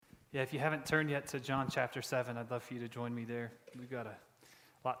Yeah, if you haven't turned yet to John chapter 7, I'd love for you to join me there. We've got a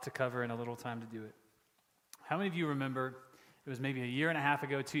lot to cover and a little time to do it. How many of you remember, it was maybe a year and a half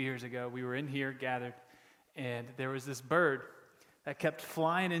ago, 2 years ago, we were in here gathered, and there was this bird that kept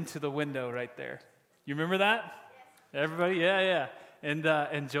flying into the window right there. You remember that? Yes. Everybody? Yeah.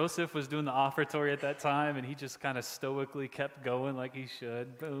 And Joseph was doing the offertory at that time, and he just kind of stoically kept going like he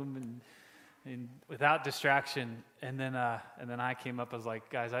should. Boom, and without distraction. And then I came up, I was like,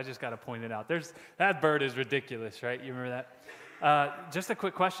 guys, I just got to point it out. That bird is ridiculous, right? You remember that? Just a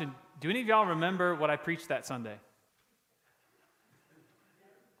quick question. Do any of y'all remember what I preached that Sunday?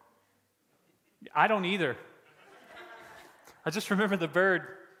 I don't either. I just remember the bird.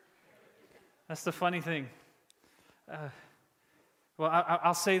 That's the funny thing.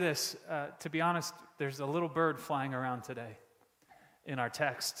 I'll say this. To be honest, there's a little bird flying around today in our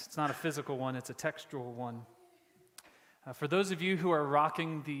text. It's not a physical one, it's a textual one. For those of you who are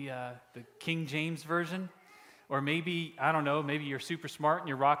rocking the King James Version, or maybe, I don't know, maybe you're super smart and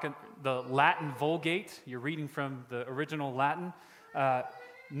you're rocking the Latin Vulgate, you're reading from the original Latin,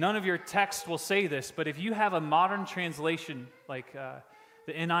 none of your text will say this, but if you have a modern translation like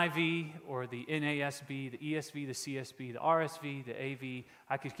the NIV or the NASB, the ESV, the CSB, the RSV, the AV,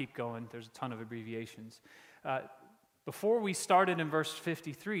 I could keep going, there's a ton of abbreviations. Before we started in verse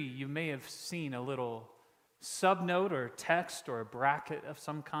 53, you may have seen a little subnote or text or a bracket of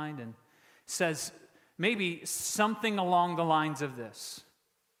some kind, and says maybe something along the lines of this.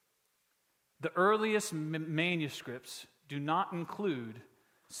 The earliest manuscripts do not include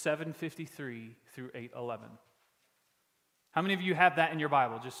 753 through 811. How many of you have that in your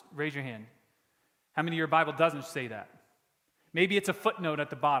Bible? Just raise your hand. How many of your Bible doesn't say that? Maybe it's a footnote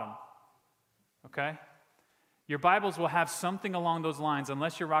at the bottom. Okay? Your Bibles will have something along those lines,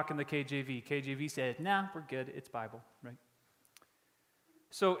 unless you're rocking the KJV. KJV says, nah, we're good, it's Bible, right?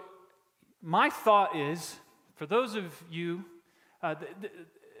 So my thought is, for those of you,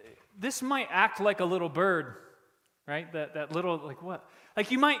 this might act like a little bird, right? That little, like what?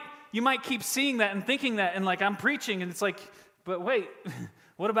 Like you might keep seeing that and thinking that, and like I'm preaching, and it's like, but wait,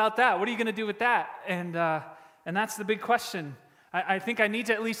 what about that? What are you going to do with that? And that's the big question. I think I need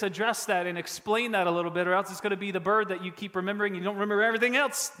to at least address that and explain that a little bit, or else it's going to be the bird that you keep remembering. You don't remember everything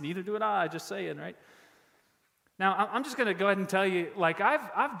else. Neither do I. Just saying, right? Now, I'm just going to go ahead and tell you, like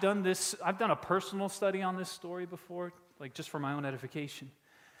I've done this. I've done a personal study on this story before, like just for my own edification.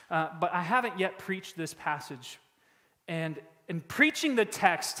 But I haven't yet preached this passage. And preaching the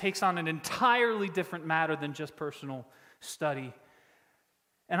text takes on an entirely different matter than just personal study.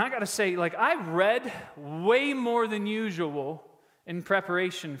 And I got to say, like I read way more than usual in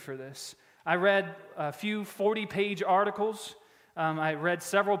preparation for this. I read a few 40-page articles. I read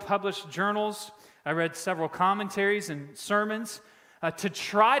several published journals. I read several commentaries and sermons to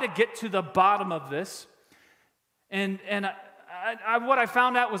try to get to the bottom of this. And what I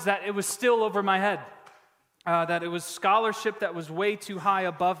found out was that it was still over my head, that it was scholarship that was way too high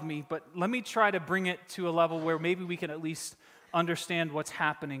above me. But let me try to bring it to a level where maybe we can at least understand what's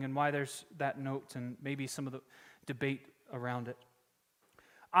happening and why there's that note and maybe some of the debate around it.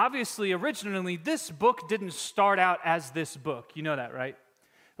 Obviously, originally, this book didn't start out as this book. You know that, right?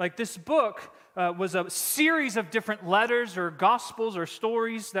 Like this book was a series of different letters or gospels or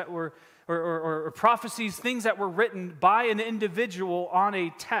stories that were, or prophecies, things that were written by an individual on a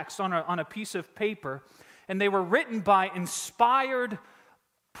text, on a piece of paper. And they were written by inspired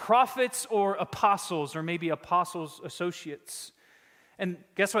prophets or apostles, or maybe apostles' associates. And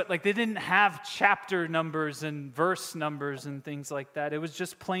guess what? Like they didn't have chapter numbers and verse numbers and things like that. It was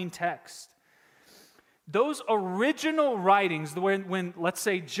just plain text. Those original writings, when let's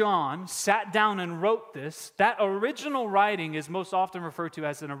say John sat down and wrote this, that original writing is most often referred to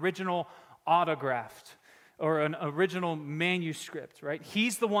as an original autograph or an original manuscript, right?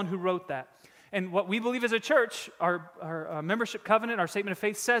 He's the one who wrote that. And what we believe as a church, our membership covenant, our statement of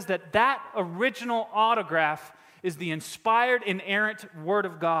faith says that original autograph is the inspired, inerrant Word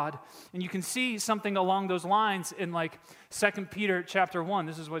of God. And you can see something along those lines in like 2 Peter chapter 1.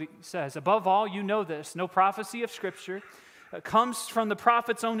 This is what he says. Above all, you know this, no prophecy of Scripture comes from the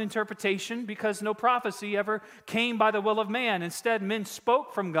prophet's own interpretation, because no prophecy ever came by the will of man. Instead, men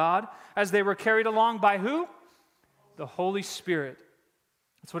spoke from God as they were carried along by who? The Holy Spirit.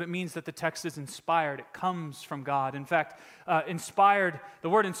 That's what it means that the text is inspired. It comes from God. In fact, inspired, the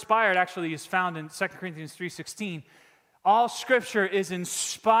word inspired actually is found in 2 Corinthians 3:16. All Scripture is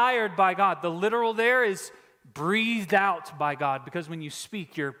inspired by God. The literal there is breathed out by God, because when you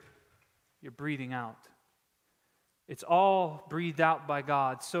speak, you're breathing out. It's all breathed out by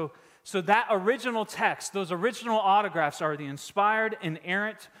God. So So that original text, those original autographs are the inspired,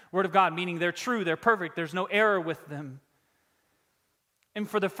 inerrant Word of God, meaning they're true, they're perfect, there's no error with them. And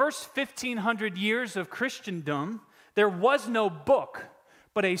for the first 1,500 years of Christendom, there was no book,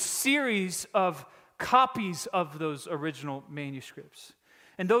 but a series of copies of those original manuscripts.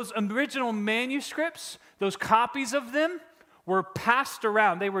 And those original manuscripts, those copies of them, were passed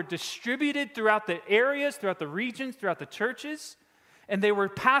around. They were distributed throughout the areas, throughout the regions, throughout the churches, and they were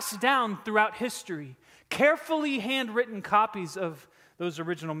passed down throughout history. Carefully handwritten copies of those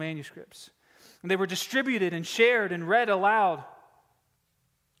original manuscripts. And they were distributed and shared and read aloud.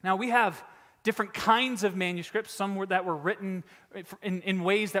 Now, we have different kinds of manuscripts. Some that were written in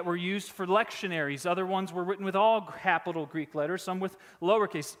ways that were used for lectionaries. Other ones were written with all capital Greek letters, some with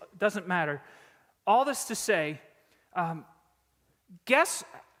lowercase. Doesn't matter. All this to say, guess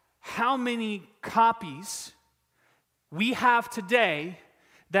how many copies we have today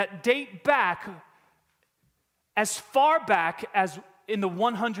that date back as far back as in the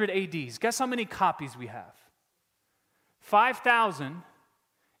 100 ADs. Guess how many copies we have?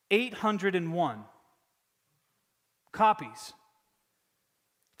 5,801 copies.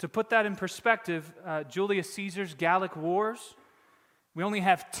 To put that in perspective, Julius Caesar's Gallic Wars, we only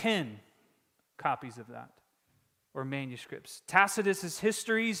have 10 copies of that, or manuscripts. Tacitus's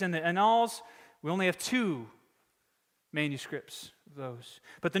Histories and the Annals, we only have 2 manuscripts of those.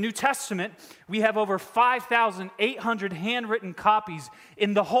 But the New Testament, we have over 5,800 handwritten copies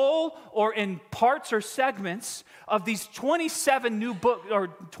in the whole or in parts or segments of these 27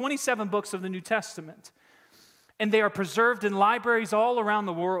 books of the New Testament. And they are preserved in libraries all around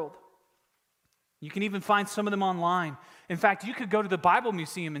the world. You can even find some of them online. In fact, you could go to the Bible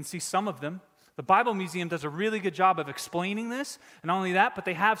Museum and see some of them. The Bible Museum does a really good job of explaining this. And not only that, but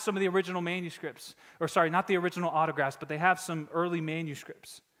they have some of the original manuscripts. Or sorry, not the original autographs, but they have some early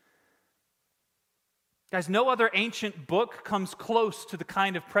manuscripts. Guys, no other ancient book comes close to the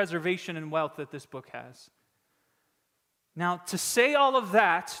kind of preservation and wealth that this book has. Now, to say all of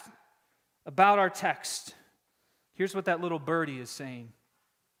that about our text, here's what that little birdie is saying.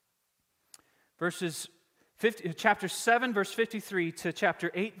 Chapter 7, verse 53 to chapter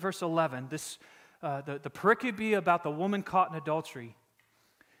 8, verse 11, the pericope about the woman caught in adultery,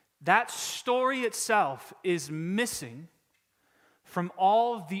 that story itself is missing from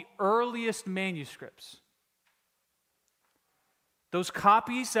all of the earliest manuscripts. Those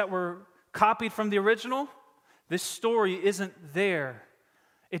copies that were copied from the original, this story isn't there.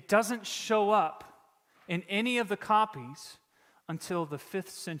 It doesn't show up in any of the copies until the 5th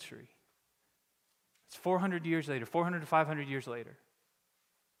century. It's 400 years later, 400 to 500 years later.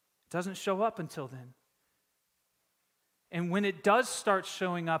 It doesn't show up until then. And when it does start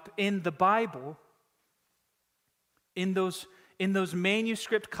showing up in the Bible, in those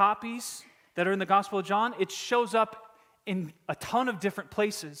manuscript copies that are in the Gospel of John, it shows up in a ton of different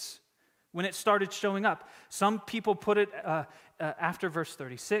places when it started showing up. Some people put it after verse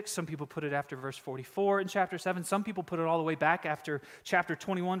 36. Some people put it after verse 44 in chapter 7. Some people put it all the way back after chapter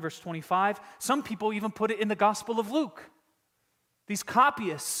 21, verse 25. Some people even put it in the Gospel of Luke. These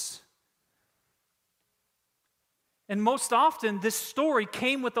copyists. And most often, this story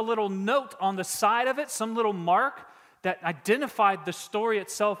came with a little note on the side of it, some little mark that identified the story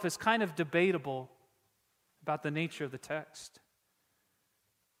itself as kind of debatable about the nature of the text.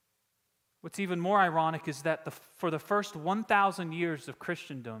 What's even more ironic is that for the first 1,000 years of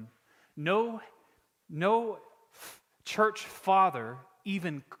Christendom, no church father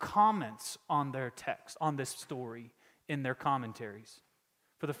even comments on their text, on this story in their commentaries.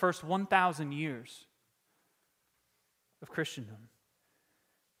 For the first 1,000 years of Christendom.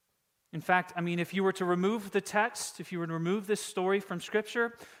 In fact, if you were to remove the text, if you were to remove this story from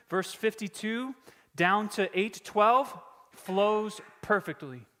Scripture, verse 52 down to 8:12 flows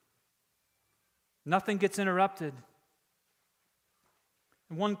perfectly. Nothing gets interrupted.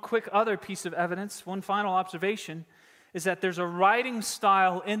 And one quick other piece of evidence, one final observation, is that there's a writing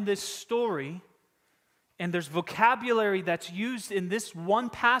style in this story, and there's vocabulary that's used in this one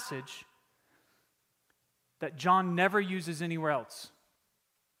passage that John never uses anywhere else.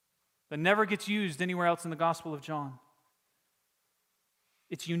 That never gets used anywhere else in the Gospel of John.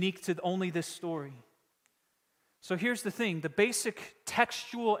 It's unique to only this story. So here's the thing. The basic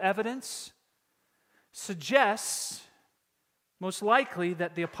textual evidence suggests, most likely,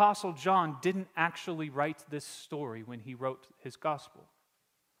 that the Apostle John didn't actually write this story when he wrote his gospel.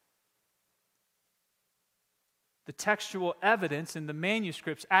 The textual evidence in the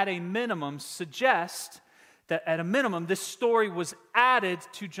manuscripts, at a minimum, suggest that at a minimum, this story was added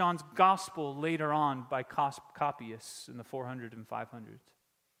to John's gospel later on by copyists in the 400s and 500s.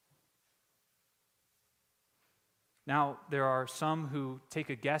 Now, there are some who take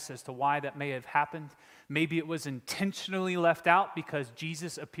a guess as to why that may have happened. Maybe it was intentionally left out because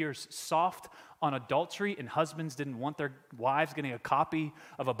Jesus appears soft on adultery, and husbands didn't want their wives getting a copy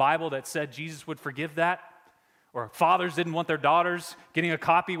of a Bible that said Jesus would forgive that. Or fathers didn't want their daughters getting a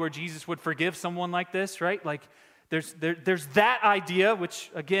copy where Jesus would forgive someone like this, right? Like, there's that idea, which,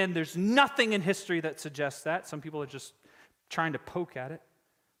 again, there's nothing in history that suggests that. Some people are just trying to poke at it.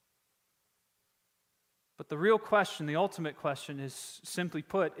 But the real question, the ultimate question is, simply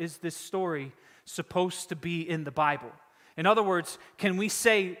put, is this story supposed to be in the Bible? In other words, can we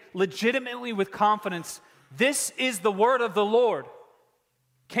say legitimately with confidence, this is the word of the Lord?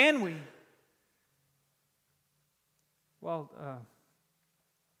 Can we? Well,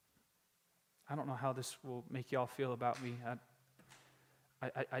 I don't know how this will make y'all feel about me.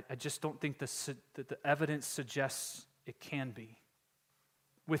 I just don't think that the evidence suggests it can be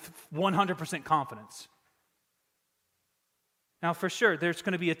with 100% confidence. Now, for sure, there's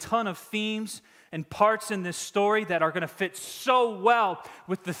going to be a ton of themes and parts in this story that are going to fit so well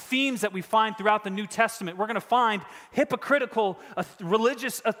with the themes that we find throughout the New Testament. We're going to find hypocritical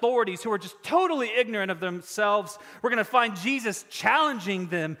religious authorities who are just totally ignorant of themselves. We're going to find Jesus challenging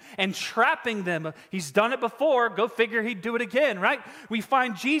them and trapping them. He's done it before. Go figure he'd do it again, right? We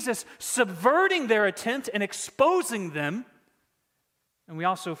find Jesus subverting their attempt and exposing them. And we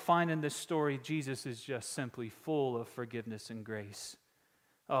also find in this story, Jesus is just simply full of forgiveness and grace.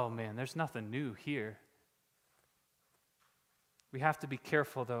 Oh man, there's nothing new here. We have to be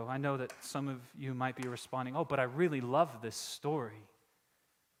careful though. I know that some of you might be responding, oh, but I really love this story.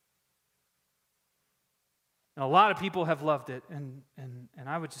 And a lot of people have loved it, and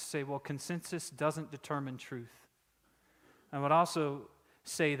I would just say, well, consensus doesn't determine truth. I would also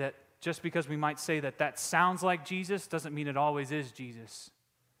say that just because we might say that that sounds like Jesus doesn't mean it always is Jesus.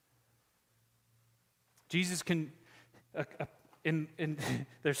 Jesus can,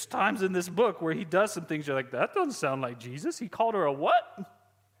 there's times in this book where he does some things you're like, that doesn't sound like Jesus. He called her a what?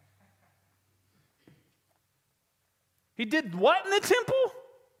 He did what in the temple?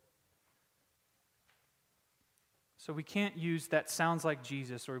 So we can't use that sounds like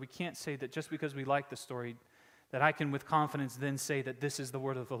Jesus, or we can't say that just because we like the story that I can with confidence then say that this is the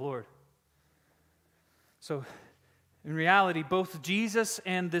word of the Lord. So, in reality, both Jesus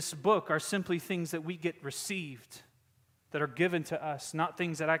and this book are simply things that we get received, that are given to us, not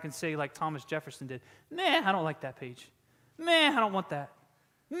things that I can say like Thomas Jefferson did. Meh, I don't like that page. Meh, I don't want that.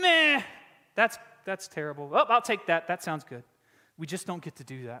 Meh, that's terrible. Oh, I'll take that. That sounds good. We just don't get to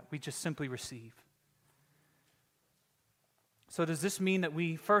do that. We just simply receive. So does this mean that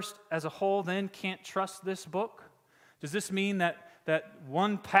we first, as a whole, then can't trust this book? Does this mean that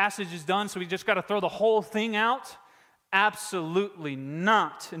one passage is done, so we just got to throw the whole thing out? Absolutely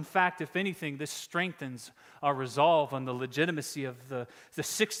not. In fact, if anything, this strengthens our resolve on the legitimacy of the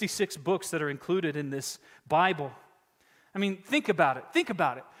 66 books that are included in this Bible. I mean, think about it.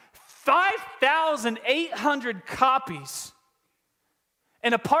 5,800 copies.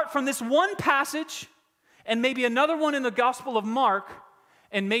 And apart from this one passage, and maybe another one in the Gospel of Mark,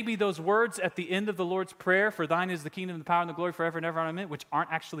 and maybe those words at the end of the Lord's Prayer, for thine is the kingdom, the power, and the glory forever and ever, amen, which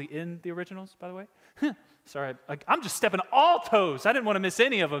aren't actually in the originals, by the way. Sorry, I'm just stepping all toes. I didn't want to miss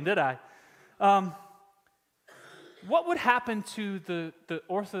any of them, did I? What would happen to the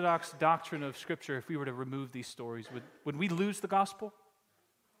orthodox doctrine of Scripture if we were to remove these stories? Would we lose the gospel?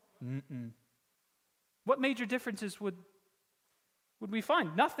 What major differences would we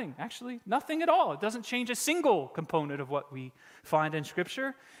find? Nothing, actually. Nothing at all. It doesn't change a single component of what we find in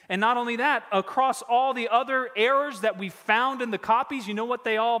Scripture. And not only that, across all the other errors that we found in the copies, you know what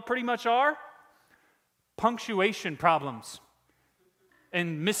they all pretty much are? Punctuation problems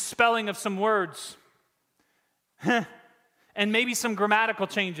and misspelling of some words and maybe some grammatical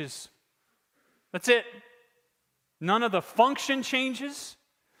changes. That's it. None of the function changes.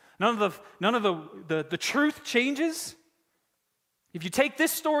 None of the truth changes. If you take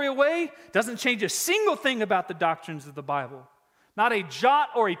this story away, it doesn't change a single thing about the doctrines of the Bible. Not a jot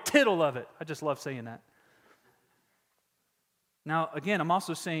or a tittle of it. I just love saying that. Now, again, I'm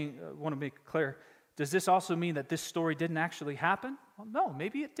also saying, I want to make it clear, does this also mean that this story didn't actually happen? Well, no,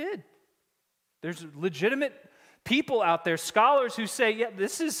 maybe it did. There's legitimate people out there, scholars who say, yeah,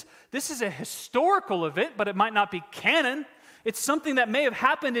 this is a historical event, but it might not be canon. It's something that may have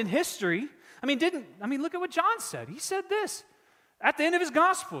happened in history. Look at what John said. He said this. At the end of his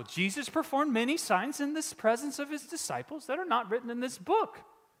gospel, Jesus performed many signs in the presence of his disciples that are not written in this book.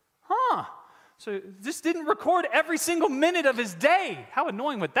 So this didn't record every single minute of his day. How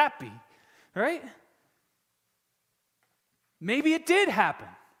annoying would that be, right? Maybe it did happen.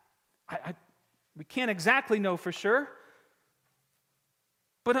 We can't exactly know for sure.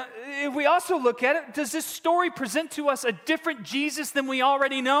 But if we also look at it, does this story present to us a different Jesus than we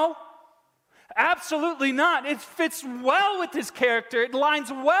already know? Absolutely not. It fits well with his character. It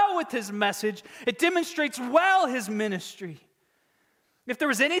lines well with his message. It demonstrates well his ministry. If there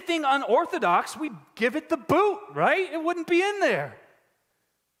was anything unorthodox, we'd give it the boot, right? It wouldn't be in there.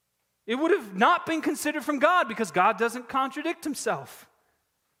 It would have not been considered from God because God doesn't contradict himself.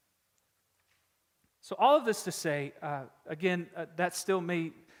 So all of this to say, again, that still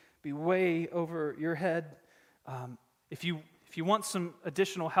may be way over your head. If you want some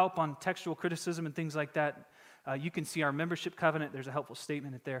additional help on textual criticism and things like that, you can see our membership covenant. There's a helpful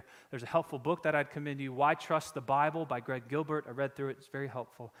statement in there. There's a helpful book that I'd commend you, Why Trust the Bible by Greg Gilbert. I read through it. It's very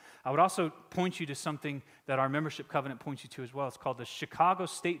helpful. I would also point you to something that our membership covenant points you to as well. It's called the Chicago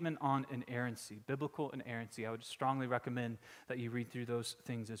Statement on Inerrancy, Biblical Inerrancy. I would strongly recommend that you read through those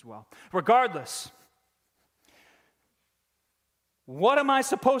things as well. Regardless, what am I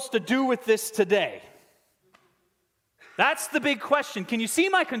supposed to do with this today? That's the big question. Can you see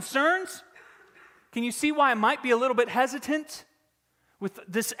my concerns? Can you see why I might be a little bit hesitant with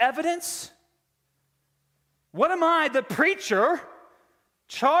this evidence? What am I, the preacher,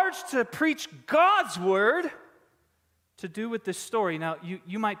 charged to preach God's word, to do with this story? Now,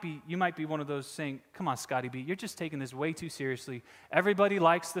 you might be one of those saying, come on, Scotty B, you're just taking this way too seriously. Everybody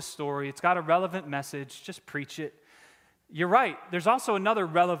likes the story. It's got a relevant message. Just preach it. You're right. There's also another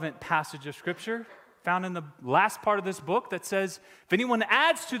relevant passage of Scripture found in the last part of this book that says, if anyone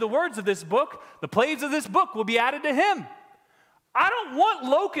adds to the words of this book, the plagues of this book will be added to him. I don't want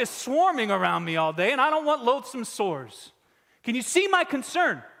locusts swarming around me all day, and I don't want loathsome sores. Can you see my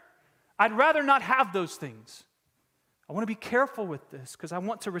concern? I'd rather not have those things. I want to be careful with this because I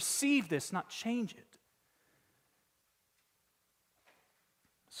want to receive this, not change it.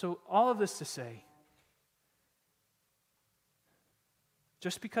 So all of this to say,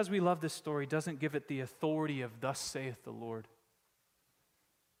 just because we love this story doesn't give it the authority of thus saith the Lord.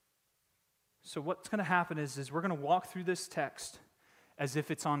 So what's going to happen is we're going to walk through this text as if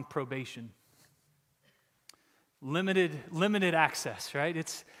it's on probation. Limited access, right?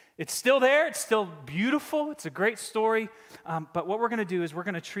 It's still there. It's still beautiful. It's a great story. But what we're going to do is we're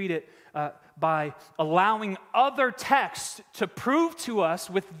going to treat it by allowing other texts to prove to us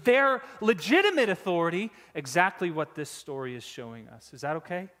with their legitimate authority exactly what this story is showing us. Is that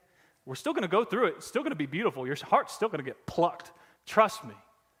okay? We're still going to go through it. It's still going to be beautiful. Your heart's still going to get plucked. Trust me.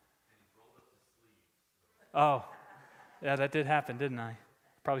 Oh, yeah, that did happen, didn't I?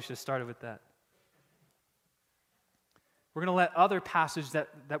 Probably should have started with that. We're going to let other passages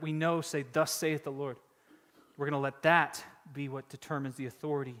that we know say, thus saith the Lord. We're going to let that be what determines the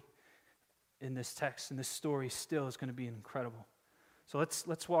authority in this text. And this story still is going to be incredible. So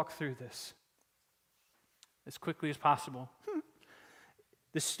let's walk through this as quickly as possible.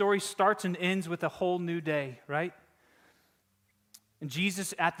 This story starts and ends with a whole new day, right? And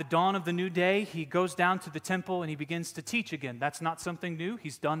Jesus, at the dawn of the new day, he goes down to the temple and he begins to teach again. That's not something new.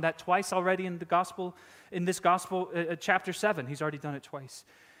 He's done that twice already in this gospel, chapter 7. He's already done it twice.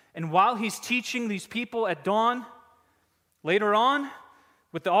 And while he's teaching these people at dawn, later on,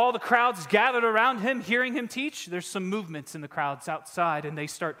 with all the crowds gathered around him, hearing him teach, there's some movements in the crowds outside, and they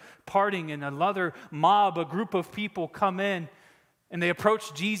start parting, and another mob, a group of people come in, and they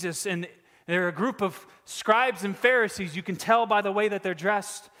approach Jesus, and they're a group of scribes and Pharisees. You can tell by the way that they're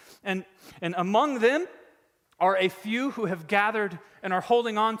dressed. And among them are a few who have gathered and are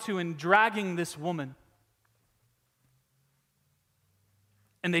holding on to and dragging this woman.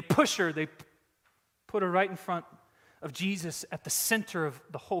 And they push her. They put her right in front of Jesus at the center of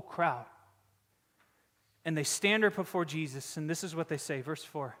the whole crowd. And they stand her before Jesus. And this is what they say, verse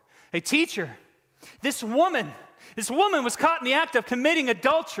 4. Hey, teacher, this woman was caught in the act of committing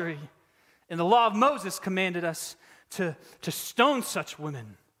adultery. And the law of Moses commanded us to stone such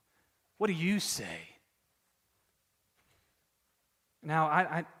women. What do you say? Now,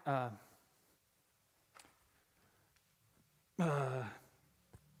 I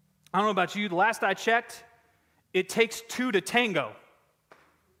don't know about you. The last I checked, it takes two to tango.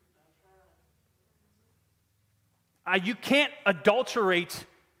 You can't adulterate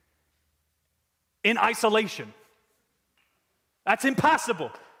in isolation. That's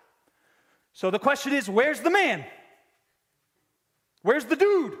impossible. So the question is, where's the man? Where's the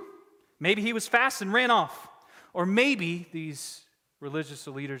dude? Maybe he was fast and ran off. Or maybe these religious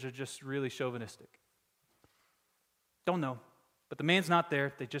leaders are just really chauvinistic. Don't know. But the man's not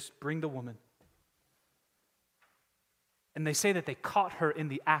there. They just bring the woman. And they say that they caught her in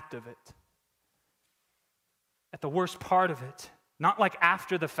the act of it. At the worst part of it. Not like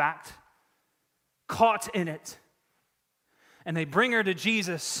after the fact. caught in it. And they bring her to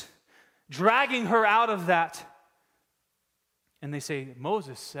Jesus, dragging her out of that. And they say,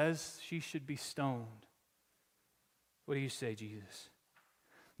 Moses says she should be stoned. What do you say, Jesus?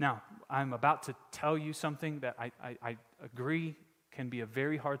 Now, I'm about to tell you something that I agree can be a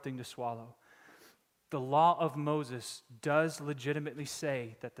very hard thing to swallow. The law of Moses does legitimately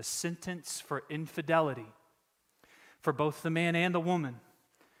say that the sentence for infidelity for both the man and the woman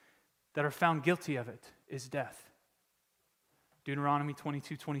that are found guilty of it is death. Deuteronomy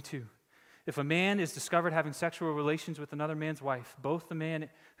 22:22. If a man is discovered having sexual relations with another man's wife, both the man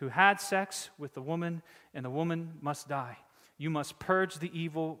who had sex with the woman and the woman must die. You must purge the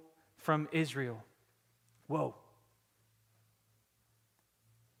evil from Israel. Whoa.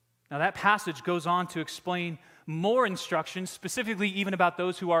 Now that passage goes on to explain more instructions, specifically even about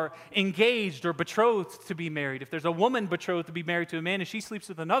those who are engaged or betrothed to be married. If there's a woman betrothed to be married to a man and she sleeps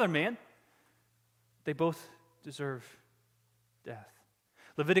with another man, they both deserve death.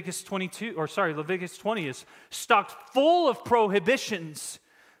 Leviticus 20 is stocked full of prohibitions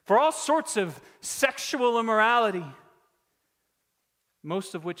for all sorts of sexual immorality,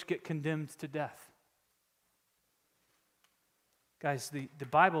 most of which get condemned to death. Guys, the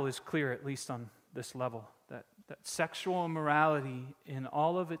Bible is clear, at least on this level, that sexual immorality in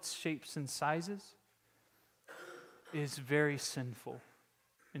all of its shapes and sizes is very sinful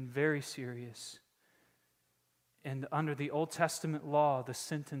and very serious. And under the Old Testament law, the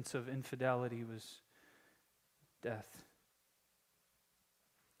sentence of infidelity was death.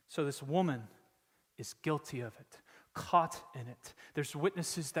 So this woman is guilty of it, caught in it. There's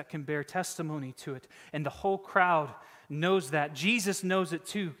witnesses that can bear testimony to it, and the whole crowd knows that. Jesus knows it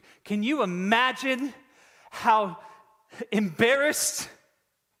too. Can you imagine how embarrassed,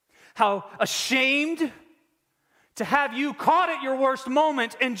 how ashamed to have you caught at your worst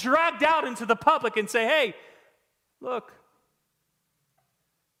moment and dragged out into the public and say, hey, look,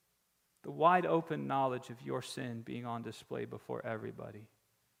 the wide open knowledge of your sin being on display before everybody.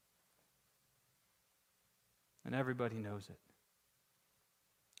 And everybody knows it.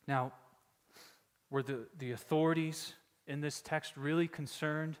 Now, were the authorities in this text really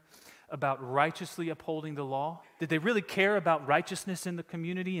concerned about righteously upholding the law? Did they really care about righteousness in the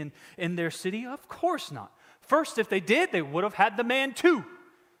community and in their city? Of course not. First, if they did, they would have had the man too.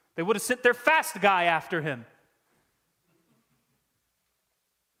 They would have sent their fast guy after him.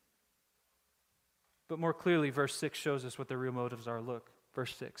 But more clearly, verse 6 shows us what their real motives are. Look,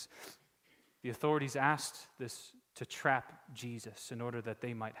 verse 6. The authorities asked this to trap Jesus in order that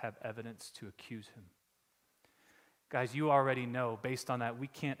they might have evidence to accuse him. Guys, you already know, based on that, we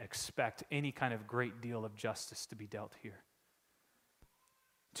can't expect any kind of great deal of justice to be dealt here.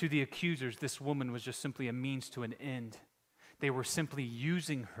 To the accusers, this woman was just simply a means to an end. They were simply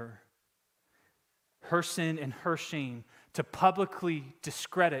using her sin and her shame, to publicly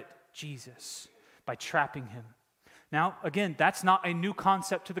discredit Jesus by trapping him. Now, again, that's not a new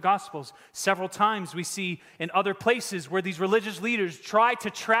concept to the Gospels. Several times we see in other places where these religious leaders try to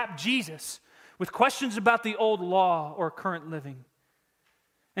trap Jesus with questions about the old law or current living.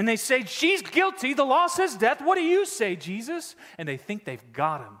 And they say, she's guilty, the law says death, what do you say, Jesus? And they think they've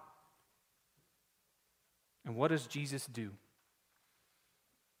got him. And what does Jesus do?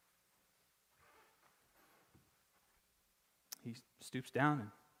 He stoops down and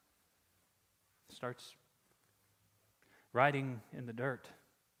starts writing in the dirt.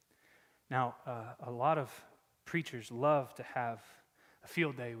 Now, a lot of preachers love to have a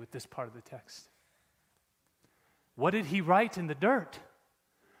field day with this part of the text. What did he write in the dirt?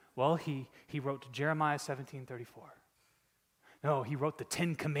 Well, he wrote Jeremiah 17:34. No, he wrote the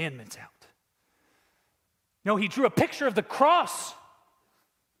 10 Commandments out. No, he drew a picture of the cross.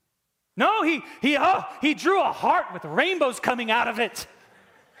 No, he drew a heart with rainbows coming out of it.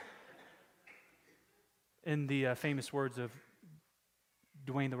 In the famous words of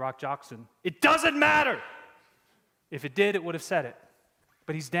Dwayne "The Rock" Johnson, it doesn't matter. If it did, it would have said it.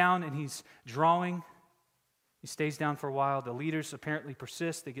 But he's down and he's drawing. He stays down for a while. The leaders apparently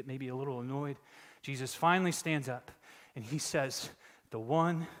persist. They get maybe a little annoyed. Jesus finally stands up and he says, the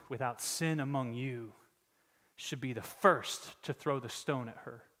one without sin among you should be the first to throw the stone at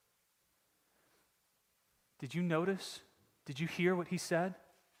her. Did you notice? Did you hear what he said?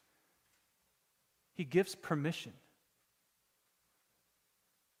 He gives permission.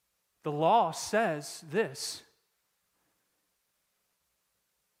 The law says this.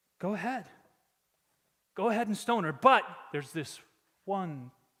 Go ahead. Go ahead and stone her. But there's this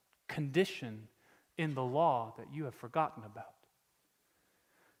one condition in the law that you have forgotten about.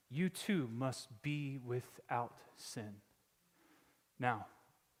 You too must be without sin. Now,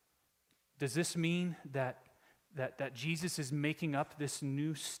 Does this mean that Jesus is making up this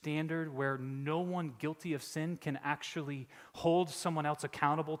new standard where no one guilty of sin can actually hold someone else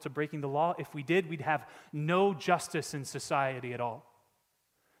accountable to breaking the law? If we did, we'd have no justice in society at all.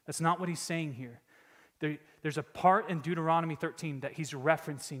 That's not what he's saying here. There's a part in Deuteronomy 13 that he's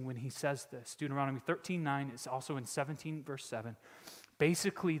referencing when he says this. Deuteronomy 13:9 is also in 17, verse 7.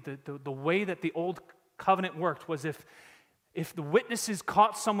 Basically, the way that the old covenant worked was if the witnesses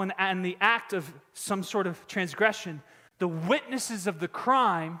caught someone in the act of some sort of transgression, the witnesses of the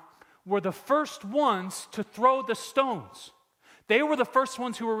crime were the first ones to throw the stones. They were the first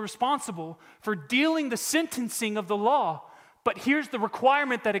ones who were responsible for dealing the sentencing of the law. But here's the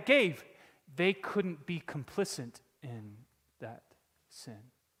requirement that it gave. They couldn't be complicit in that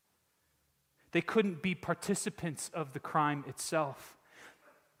sin. They couldn't be participants of the crime itself.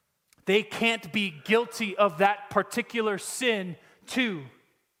 They can't be guilty of that particular sin too.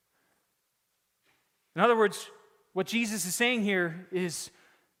 In other words, what Jesus is saying here is,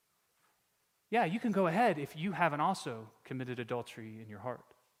 yeah, you can go ahead if you haven't also committed adultery in your heart.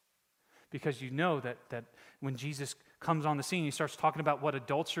 Because you know that when Jesus comes on the scene, he starts talking about what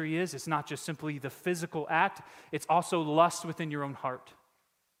adultery is. It's not just simply the physical act, it's also lust within your own heart.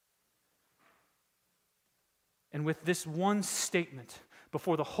 And with this one statement,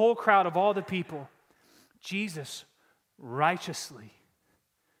 before the whole crowd of all the people, Jesus righteously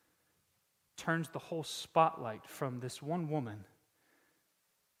turns the whole spotlight from this one woman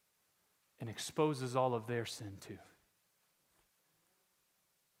and exposes all of their sin too.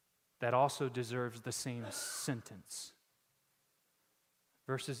 That also deserves the same sentence.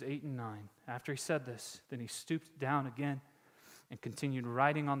 Verses 8 and 9. After he said this, then he stooped down again and continued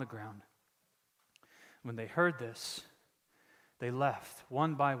writing on the ground. When they heard this, they left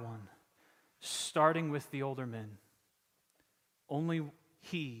one by one, starting with the older men. Only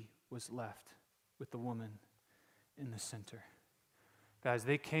he was left with the woman in the center. Guys,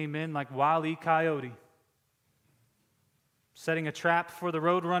 they came in like Wile E. Coyote, setting a trap for the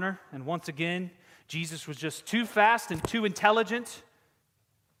roadrunner, and once again, Jesus was just too fast and too intelligent,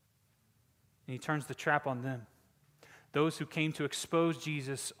 and he turns the trap on them. Those who came to expose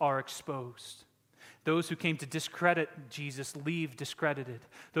Jesus are exposed. Those who came to discredit Jesus leave discredited.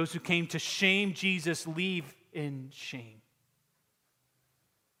 Those who came to shame Jesus leave in shame.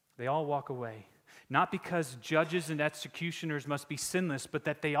 They all walk away, not because judges and executioners must be sinless, but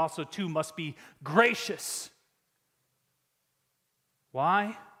that they also too must be gracious.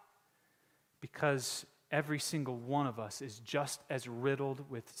 Why? Because every single one of us is just as riddled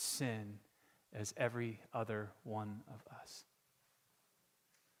with sin as every other one of us.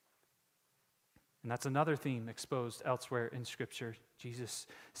 And that's another theme exposed elsewhere in Scripture. Jesus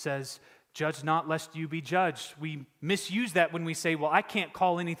says, "Judge not lest you be judged." We misuse that when we say, well, I can't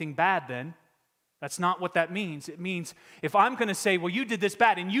call anything bad then. That's not what that means. It means if I'm going to say, well, you did this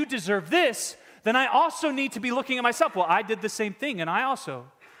bad and you deserve this, then I also need to be looking at myself. Well, I did the same thing and I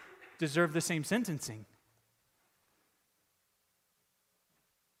also deserve the same sentencing.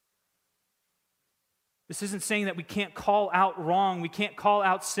 This isn't saying that we can't call out wrong, we can't call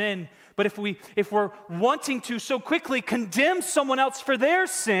out sin, but if we're wanting to so quickly condemn someone else for their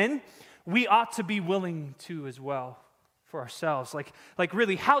sin, we ought to be willing to as well for ourselves. Like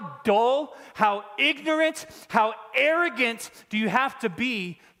really, how dull, how ignorant, how arrogant do you have to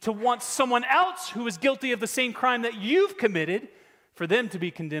be to want someone else who is guilty of the same crime that you've committed for them to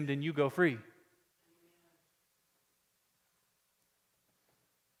be condemned and you go free?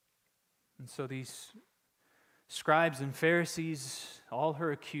 And so these scribes and Pharisees, all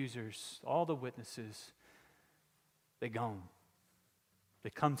her accusers, all the witnesses, they gone. They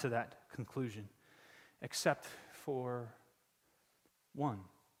come to that conclusion, except for one.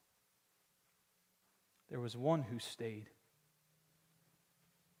 There was one who stayed.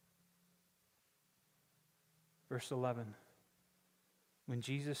 Verse 11. When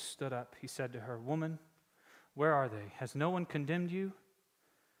Jesus stood up, he said to her, "Woman, where are they? Has no one condemned you?"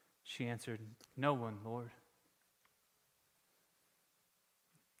 She answered, "No one, Lord."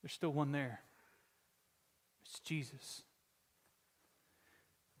 There's still one there. It's Jesus.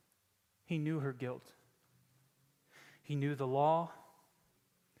 He knew her guilt. He knew the law.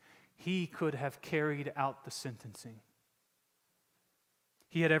 He could have carried out the sentencing.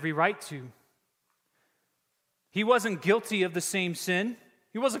 He had every right to. He wasn't guilty of the same sin.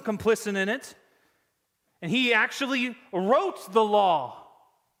 He wasn't complicit in it. And he actually wrote the law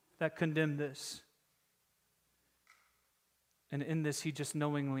that condemned this. And in this, he just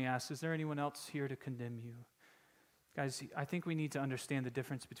knowingly asks, is there anyone else here to condemn you? Guys, I think we need to understand the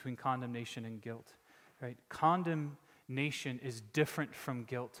difference between condemnation and guilt, right? Condemnation condemnation is different from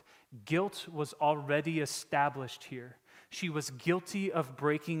guilt. Guilt was already established here. She was guilty of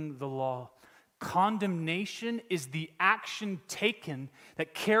breaking the law. Condemnation is the action taken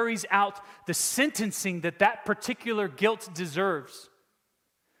that carries out the sentencing that that particular guilt deserves.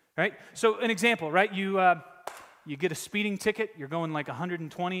 Right? So an example, right? You get a speeding ticket. You're going like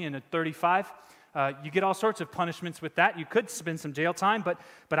 120 and a 35. You get all sorts of punishments with that. You could spend some jail time, but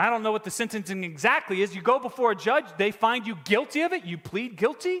I don't know what the sentencing exactly is. You go before a judge. They find you guilty of it. You plead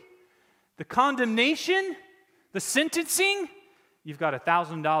guilty. The condemnation, the sentencing, you've got a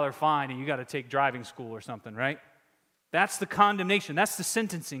 $1,000 fine and you got to take driving school or something, right? That's the condemnation. That's the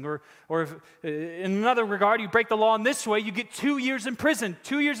sentencing. Or if, in another regard, you break the law in this way, you get 2 years in prison.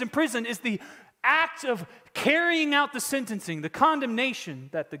 2 years in prison is the act of carrying out the sentencing, the condemnation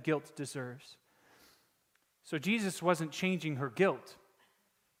that the guilt deserves. So Jesus wasn't changing her guilt.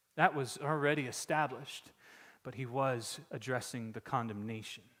 That was already established. But he was addressing the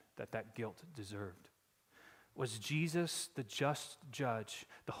condemnation that guilt deserved. Was Jesus, the just judge,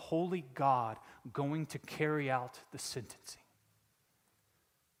 the holy God, going to carry out the sentencing?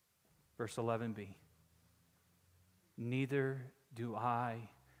 Verse 11b. Neither do I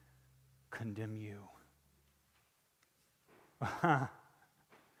condemn you.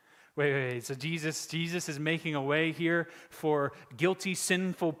 Wait. So Jesus is making a way here for guilty,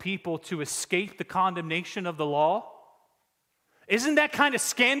 sinful people to escape the condemnation of the law? Isn't that kind of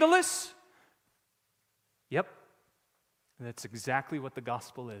scandalous? Yep. And that's exactly what the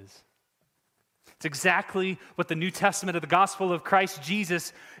gospel is. It's exactly what the New Testament of the gospel of Christ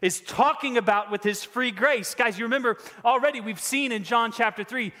Jesus is talking about with his free grace. Guys, you remember already we've seen in John chapter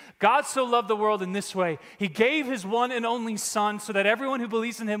 3, God so loved the world in this way. He gave his one and only Son so that everyone who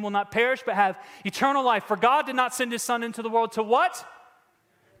believes in him will not perish but have eternal life. For God did not send his Son into the world to what?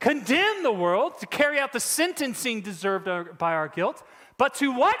 Condemn the world, to carry out the sentencing deserved by our guilt, but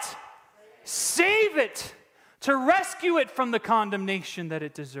to what? Save it, to rescue it from the condemnation that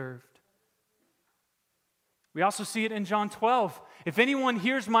it deserved. We also see it in John 12. If anyone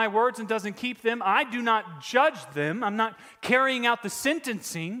hears my words and doesn't keep them, I do not judge them. I'm not carrying out the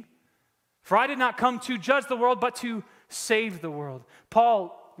sentencing. For I did not come to judge the world, but to save the world.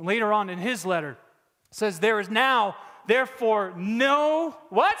 Paul, later on in his letter, says there is now, therefore, no,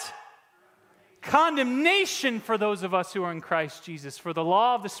 what? Condemnation for those of us who are in Christ Jesus. For the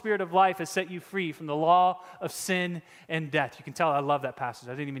law of the Spirit of life has set you free from the law of sin and death. You can tell I love that passage.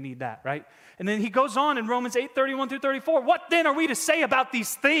 I didn't even need that, right? And then he goes on in Romans 8:31 through 34. What then are we to say about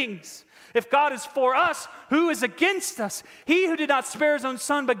these things? If God is for us, who is against us? He who did not spare his own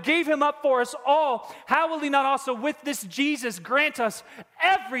Son, but gave him up for us all, how will he not also with this Jesus grant us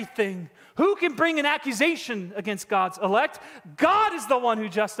everything? Who can bring an accusation against God's elect? God is the one who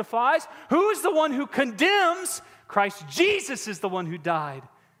justifies. Who is the one who condemns? Christ Jesus is the one who died,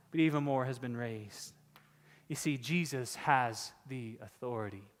 but even more has been raised. You see, Jesus has the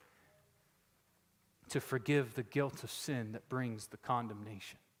authority to forgive the guilt of sin that brings the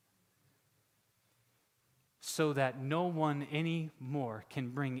condemnation, so that no one anymore can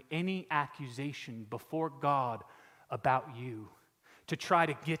bring any accusation before God about you to try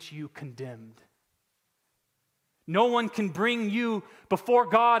to get you condemned. No one can bring you before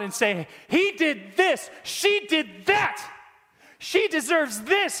God and say, he did this, she did that, she deserves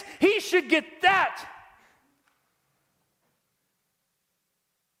this, he should get that.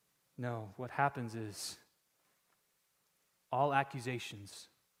 No, what happens is all accusations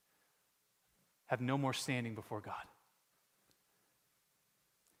have no more standing before God.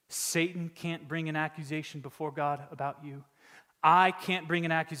 Satan can't bring an accusation before God about you. I can't bring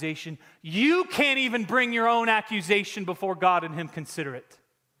an accusation. You can't even bring your own accusation before God and him consider it.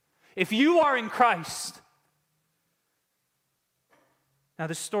 If you are in Christ. Now,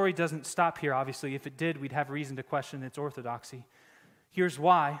 this story doesn't stop here, obviously. If it did, we'd have reason to question its orthodoxy. Here's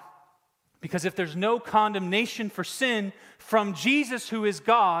why. Because if there's no condemnation for sin from Jesus, who is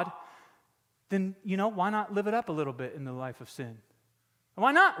God, then, why not live it up a little bit in the life of sin?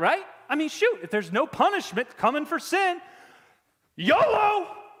 Why not, right? I mean, shoot, if there's no punishment coming for sin, YOLO!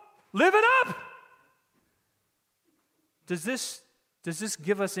 Live it up! Does this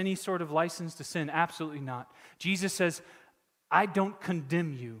give us any sort of license to sin? Absolutely not. Jesus says, I don't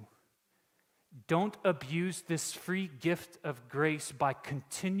condemn you. Don't abuse this free gift of grace by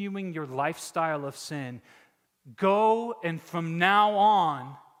continuing your lifestyle of sin. Go, and from now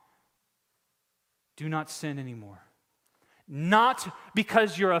on, do not sin anymore. Not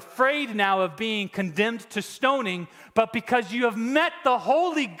because you're afraid now of being condemned to stoning, but because you have met the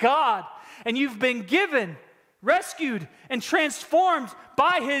holy God and you've been given, rescued, and transformed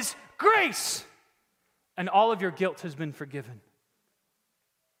by his grace. and all of your guilt has been forgiven.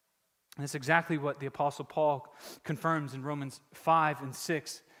 And that's exactly what the Apostle Paul confirms in Romans 5 and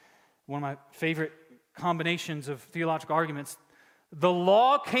 6. One of my favorite combinations of theological arguments. The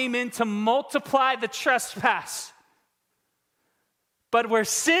law came in to multiply the trespass. But where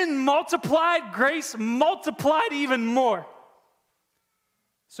sin multiplied, grace multiplied even more.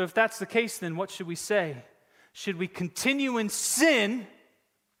 So if that's the case, then what should we say? Should we continue in sin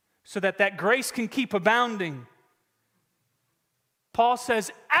so that grace can keep abounding? Paul says,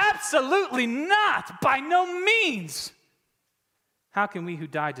 absolutely not, by no means. How can we who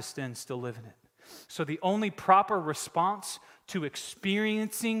died to sin still live in it? So the only proper response to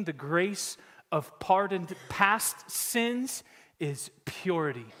experiencing the grace of pardoned past sins is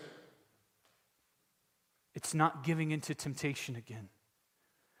purity. It's not giving into temptation again.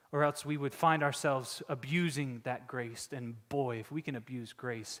 Or else we would find ourselves abusing that grace. And boy, if we can abuse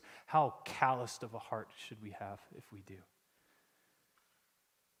grace, how calloused of a heart should we have if we do?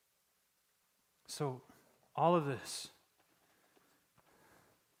 So all of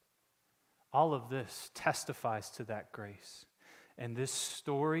this testifies to that grace. And this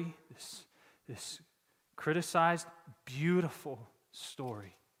story, this criticized, beautiful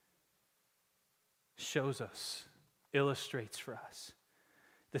story, shows us, illustrates for us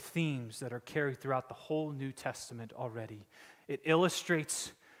the themes that are carried throughout the whole New Testament already. It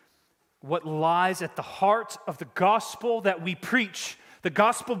illustrates what lies at the heart of the gospel that we preach, the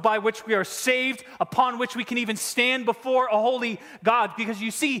gospel by which we are saved, upon which we can even stand before a holy God. Because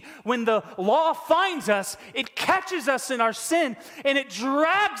you see, when the law finds us, it catches us in our sin, and it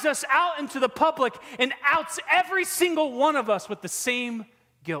drags us out into the public and outs every single one of us with the same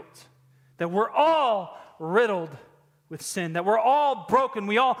guilt. That we're all riddled with sin, that we're all broken,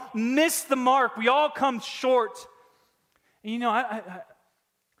 we all miss the mark, we all come short. And you know, I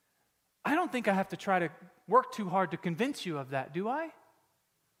don't think I have to try to work too hard to convince you of that, do I?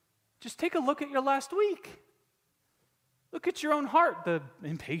 Just take a look at your last week. Look at your own heart, the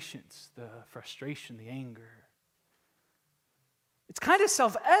impatience, the frustration, the anger. It's kind of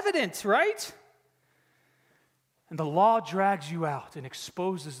self-evident, right? And the law drags you out and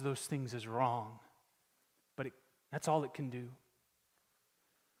exposes those things as wrong. But that's all it can do.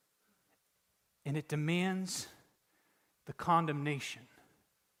 And it demands the condemnation.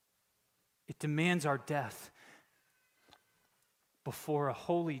 It demands our death before a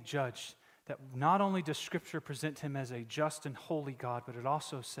holy judge. That not only does Scripture present him as a just and holy God, but it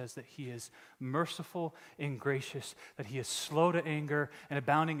also says that he is merciful and gracious, that he is slow to anger and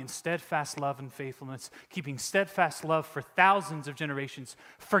abounding in steadfast love and faithfulness, keeping steadfast love for thousands of generations,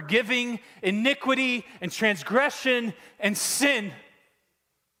 forgiving iniquity and transgression and sin.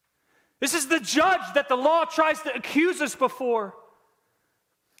 This is the judge that the law tries to accuse us before.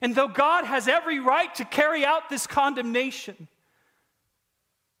 And though God has every right to carry out this condemnation,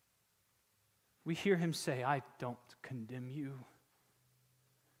 we hear him say, I don't condemn you.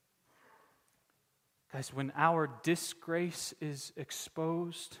 Guys, when our disgrace is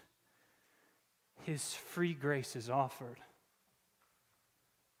exposed, his free grace is offered.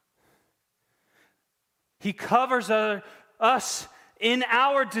 He covers us in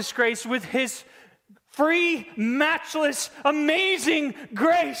our disgrace with his free, matchless, amazing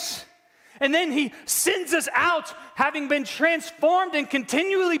grace. And then he sends us out, having been transformed and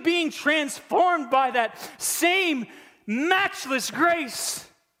continually being transformed by that same matchless grace.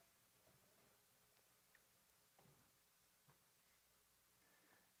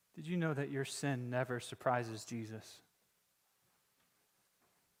 Did you know that your sin never surprises Jesus?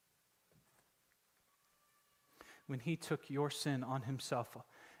 When he took your sin on himself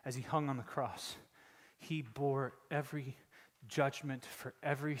as he hung on the cross, he bore every judgment for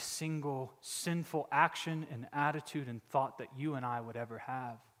every single sinful action and attitude and thought that you and I would ever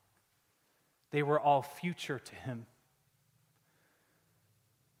have. They were all future to him.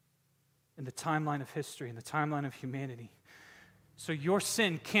 In the timeline of history, in the timeline of humanity. So your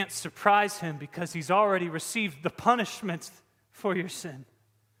sin can't surprise him because he's already received the punishment for your sin.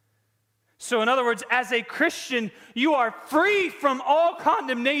 So in other words, as a Christian, you are free from all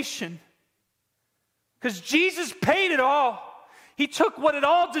condemnation because Jesus paid it all. He took what it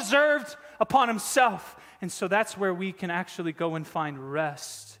all deserved upon himself. And so that's where we can actually go and find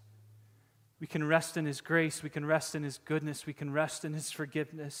rest. We can rest in his grace. We can rest in his goodness. We can rest in his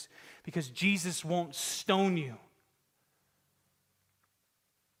forgiveness. Because Jesus won't stone you.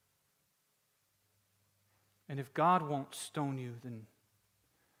 And if God won't stone you, then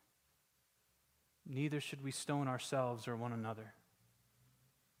neither should we stone ourselves or one another.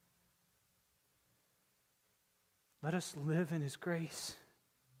 Let us live in his grace.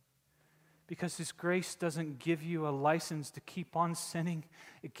 Because His grace doesn't give you a license to keep on sinning.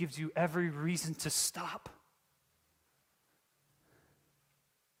 It gives you every reason to stop.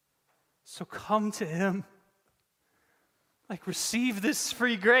 So come to Him. Like, receive this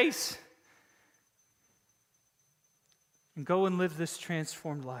free grace. And go and live this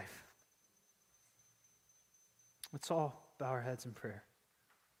transformed life. Let's all bow our heads in prayer.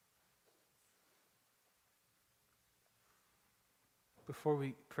 Before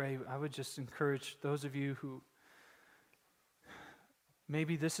we pray, I would just encourage those of you who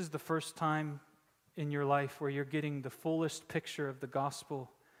maybe this is the first time in your life where you're getting the fullest picture of the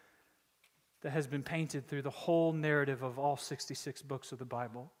gospel that has been painted through the whole narrative of all 66 books of the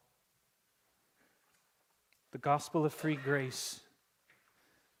Bible. The gospel of free grace.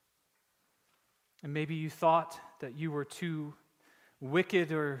 And maybe you thought that you were too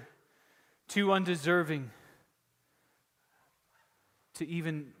wicked or too undeserving to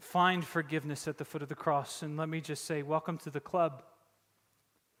even find forgiveness at the foot of the cross. And let me just say, welcome to the club.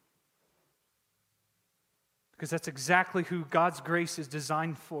 Because that's exactly who God's grace is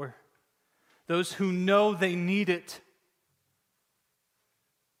designed for. Those who know they need it.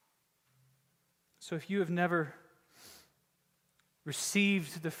 So if you have never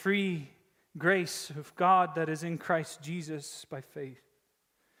received the free grace of God that is in Christ Jesus by faith,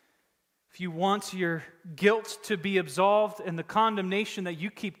 if you want your guilt to be absolved and the condemnation that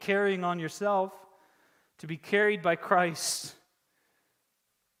you keep carrying on yourself to be carried by Christ,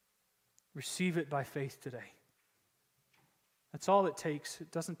 receive it by faith today. That's all it takes.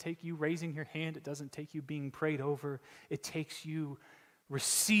 It doesn't take you raising your hand. It doesn't take you being prayed over. It takes you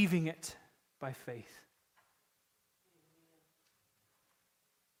receiving it by faith.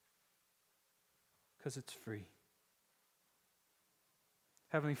 Because it's free.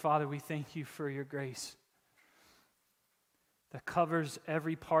 Heavenly Father, we thank you for your grace that covers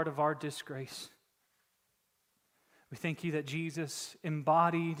every part of our disgrace. We thank you that Jesus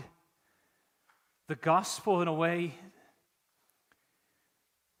embodied the gospel in a way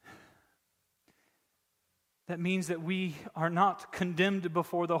that means that we are not condemned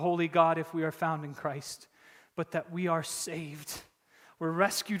before the holy God if we are found in Christ, but that we are saved. We're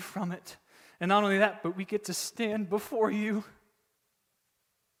rescued from it. And not only that, but we get to stand before you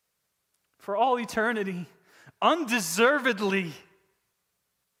for all eternity, undeservedly.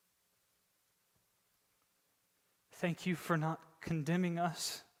 Thank you for not condemning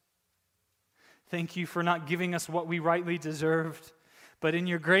us. Thank you for not giving us what we rightly deserved. But in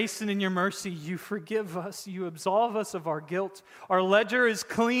your grace and in your mercy, you forgive us. You absolve us of our guilt. Our ledger is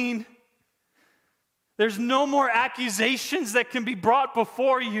clean. There's no more accusations that can be brought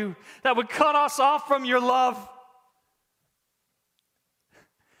before you that would cut us off from your love.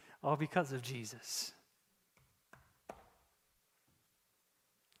 All because of Jesus.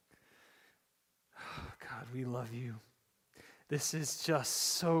 Oh, God, we love you. This is just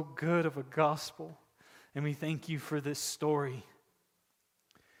so good of a gospel. And we thank you for this story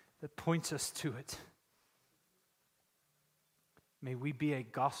that points us to it. May we be a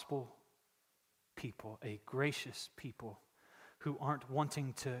gospel people, a gracious people who aren't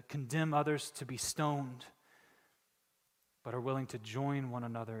wanting to condemn others to be stoned, but are willing to join one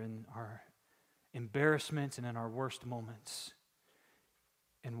another in our embarrassment and in our worst moments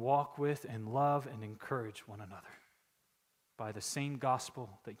and walk with and love and encourage one another by the same gospel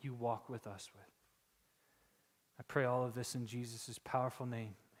that you walk with us with. I pray all of this in Jesus' powerful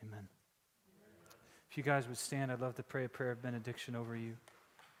name. Amen. If you guys would stand, I'd love to pray a prayer of benediction over you.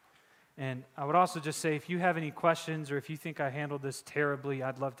 And I would also just say, if you have any questions or if you think I handled this terribly,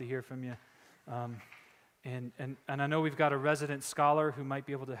 I'd love to hear from you. And I know we've got a resident scholar who might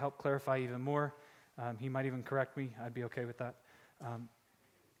be able to help clarify even more. He might even correct me. I'd be okay with that.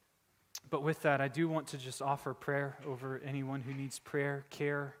 But with that, I do want to just offer prayer over anyone who needs prayer,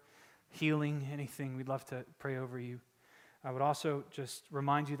 care, healing, anything. We'd love to pray over you. I would also just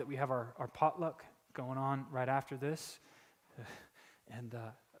remind you that we have our potluck going on right after this. And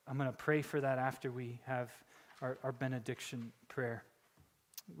I'm going to pray for that after we have our benediction prayer,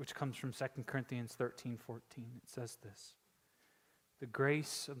 which comes from 2 Corinthians 13:14. It says this: "The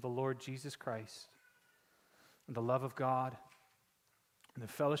grace of the Lord Jesus Christ and the love of God and the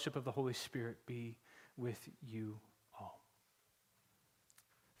fellowship of the Holy Spirit be with you all."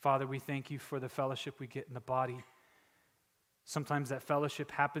 Father, we thank you for the fellowship we get in the body. Sometimes that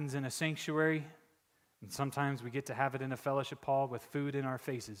fellowship happens in a sanctuary, and sometimes we get to have it in a fellowship hall with food in our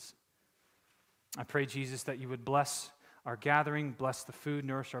faces. I pray, Jesus, that you would bless our gathering, bless the food,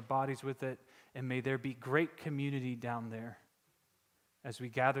 nourish our bodies with it, and may there be great community down there as we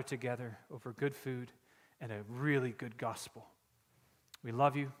gather together over good food and a really good gospel. We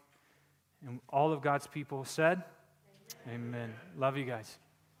love you, And all of God's people said, Amen. Love you guys.